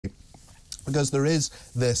because there is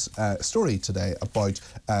this story today about,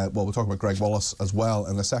 well, we'll talk about Gregg Wallace as well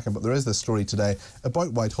in a second, but there is this story today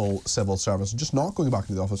about Whitehall civil servants just not going back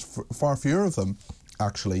to the office, far fewer of them,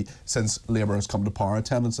 actually, since Labour has come to power.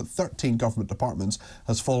 Attendance at 13 government departments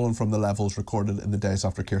has fallen from the levels recorded in the days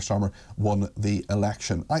after Keir Starmer won the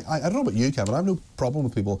election. I don't know about you, Kevin, I have no problem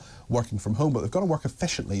with people working from home, but they've got to work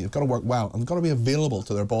efficiently, they've got to work well, and they've got to be available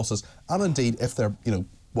to their bosses, and indeed, if they're, you know,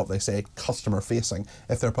 what they say, customer-facing.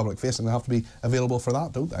 If they're public-facing, they have to be available for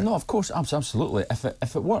that, don't they? No, of course, absolutely.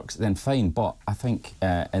 If it works, then fine, but I think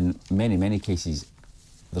in many cases,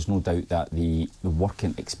 there's no doubt that the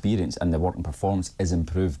working experience and the working performance is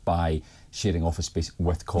improved by sharing office space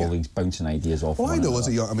with colleagues, bouncing ideas off. Well, I know another. as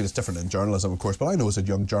a young, I mean, it's different in journalism, of course, but I know as a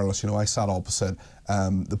young journalist, you know, I sat opposite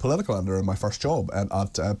the political editor in my first job back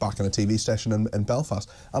in a TV station in Belfast,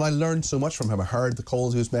 and I learned so much from him. I heard the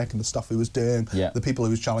calls he was making, the stuff he was doing, the people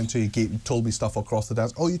he was chatting to. He told me stuff across the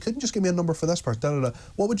desk. Oh, you couldn't just give me a number for this person. Da-da-da.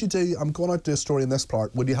 What would you do? I'm going out to do a story in this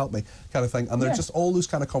part. Would you help me? Kind of thing. And they're just all those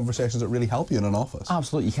kind of conversations that really help you in an office.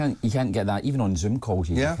 Absolutely, you can't get that even on Zoom calls.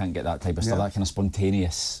 You can't get that type of stuff. That kind of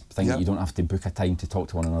spontaneous thing that you don't have to book a time to talk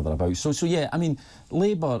to one another about. So yeah, I mean,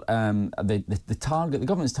 Labour, the target, the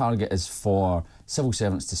government's target is for civil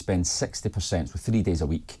servants to spend 60%, so 3 days a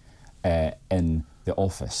week, in the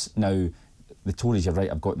office. Now, the Tories, you're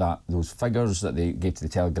right, I've got those figures that they gave to the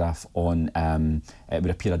Telegraph on it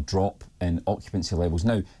would appear a drop in occupancy levels.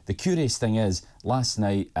 Now, the curious thing is, last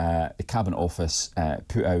night the Cabinet Office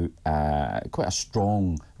put out quite a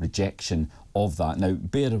strong rejection of that. Now,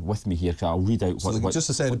 bear with me here, because I'll read out what just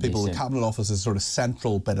to say to people, the Cabinet Office is a sort of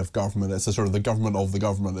central bit of government. It's a sort of the government of the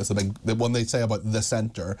government. It's a big, when they say about the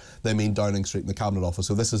centre, they mean Downing Street and the Cabinet Office.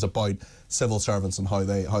 So this is about civil servants and how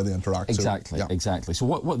they interact. Exactly, exactly. So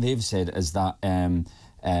what they've said is that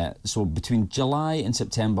so between July and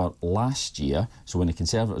September last year, so when the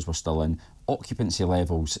Conservatives were still in, occupancy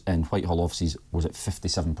levels in Whitehall offices was at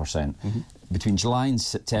 57%. Between July and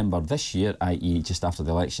September this year, i.e. just after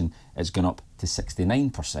the election, it's gone up to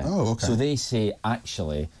 69%. Oh, okay. So they say,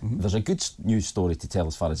 actually, there's a good news story to tell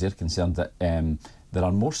as far as they're concerned, that there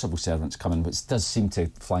are more civil servants coming, which does seem to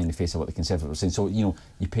fly in the face of what the Conservatives are saying. So, you know,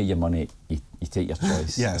 you pay your money, you take your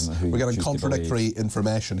choice. Yes, we're getting contradictory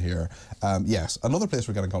information here. Yes, another place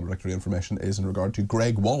we're getting contradictory information is in regard to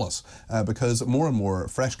Gregg Wallace, because more and more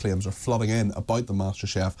fresh claims are flooding in about the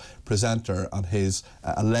MasterChef presenter and his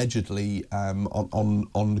allegedly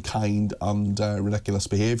unkind and ridiculous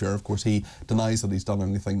behaviour. Of course, he denies that he's done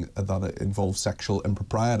anything that involves sexual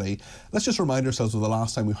impropriety. Let's just remind ourselves of the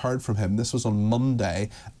last time we heard from him. This was on Monday,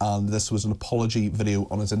 and this was an apology video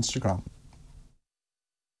on his Instagram.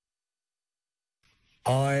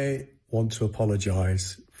 I want to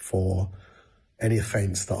apologise for any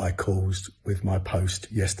offence that I caused with my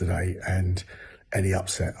post yesterday and any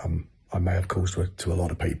upset I may have caused to a lot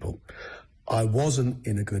of people. I wasn't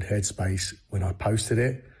in a good headspace when I posted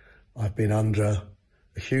it. I've been under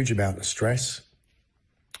a huge amount of stress,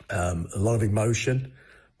 a lot of emotion.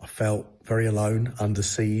 I felt very alone, under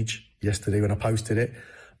siege yesterday when I posted it.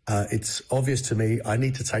 It's obvious to me I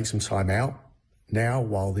need to take some time out now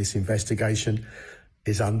while this investigation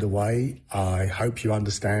is underway. I hope you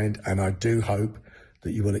understand, and I do hope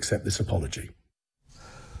that you will accept this apology.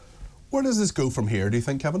 Where does this go from here, do you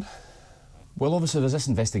think, Kevin? Well, obviously there's this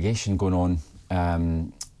investigation going on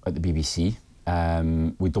at the BBC.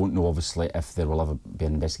 We don't know, obviously, if there will ever be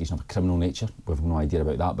an investigation of a criminal nature. We have no idea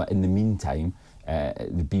about that. But in the meantime,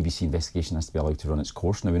 the BBC investigation has to be allowed to run its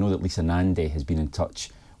course. Now, we know that Lisa Nandy has been in touch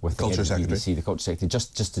with the Culture head of the BBC, the Culture Secretary,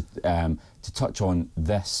 just to touch on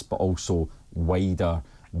this, but also wider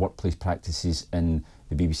workplace practices in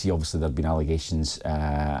the BBC. Obviously, there have been allegations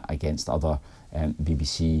against other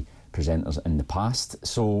BBC presenters in the past.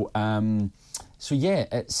 So yeah,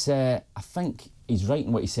 it's. I think he's right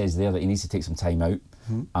in what he says there, that he needs to take some time out,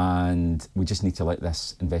 and we just need to let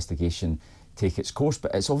this investigation take its course.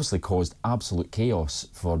 But it's obviously caused absolute chaos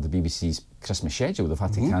for the BBC's Christmas schedule. They've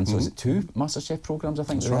had to cancel, is it 2 MasterChef programmes, I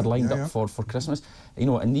think, they had lined up for Christmas. You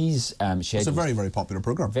know, and these schedules... It's a very, very popular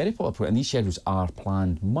programme. Very popular programme, and these schedules are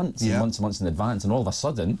planned months and months and months in advance, and all of a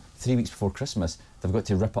sudden, 3 weeks before Christmas, they've got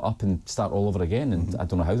to rip it up and start all over again, and I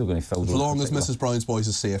don't know how they're going to fill those. As long as Mrs Brown's Boys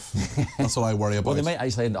is safe. That's what I worry about. Well, they might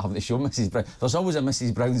actually end up having to show Mrs Brown. There's always a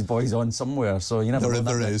Mrs Brown's Boys on somewhere, so you never know.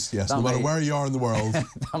 There is, yes. No matter where you are in the world.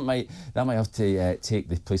 that might have to take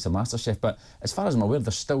the place of MasterChef. But as far as I'm aware,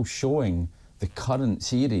 they're still showing the current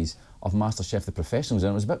series of MasterChef The Professionals,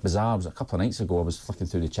 and it was a bit bizarre. It was a couple of nights ago, I was flicking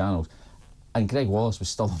through the channels, and Gregg Wallace was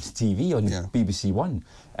still on the TV on BBC One.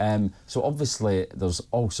 So obviously there's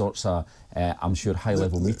all sorts of, I'm sure,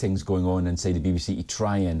 high-level meetings going on inside the BBC to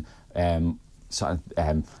try and sort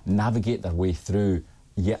of navigate their way through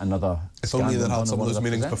yet another. If only they'd had some of those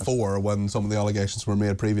meetings before, when some of the allegations were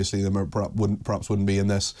made previously, they perhaps wouldn't be in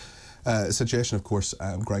this situation. Of course,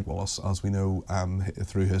 Gregg Wallace, as we know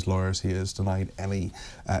through his lawyers, he has denied any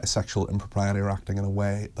sexual impropriety or acting in a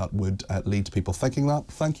way that would lead to people thinking that.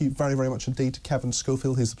 Thank you very, very much indeed to Kevin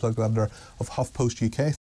Schofield. He's the political editor of HuffPost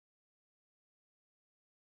UK.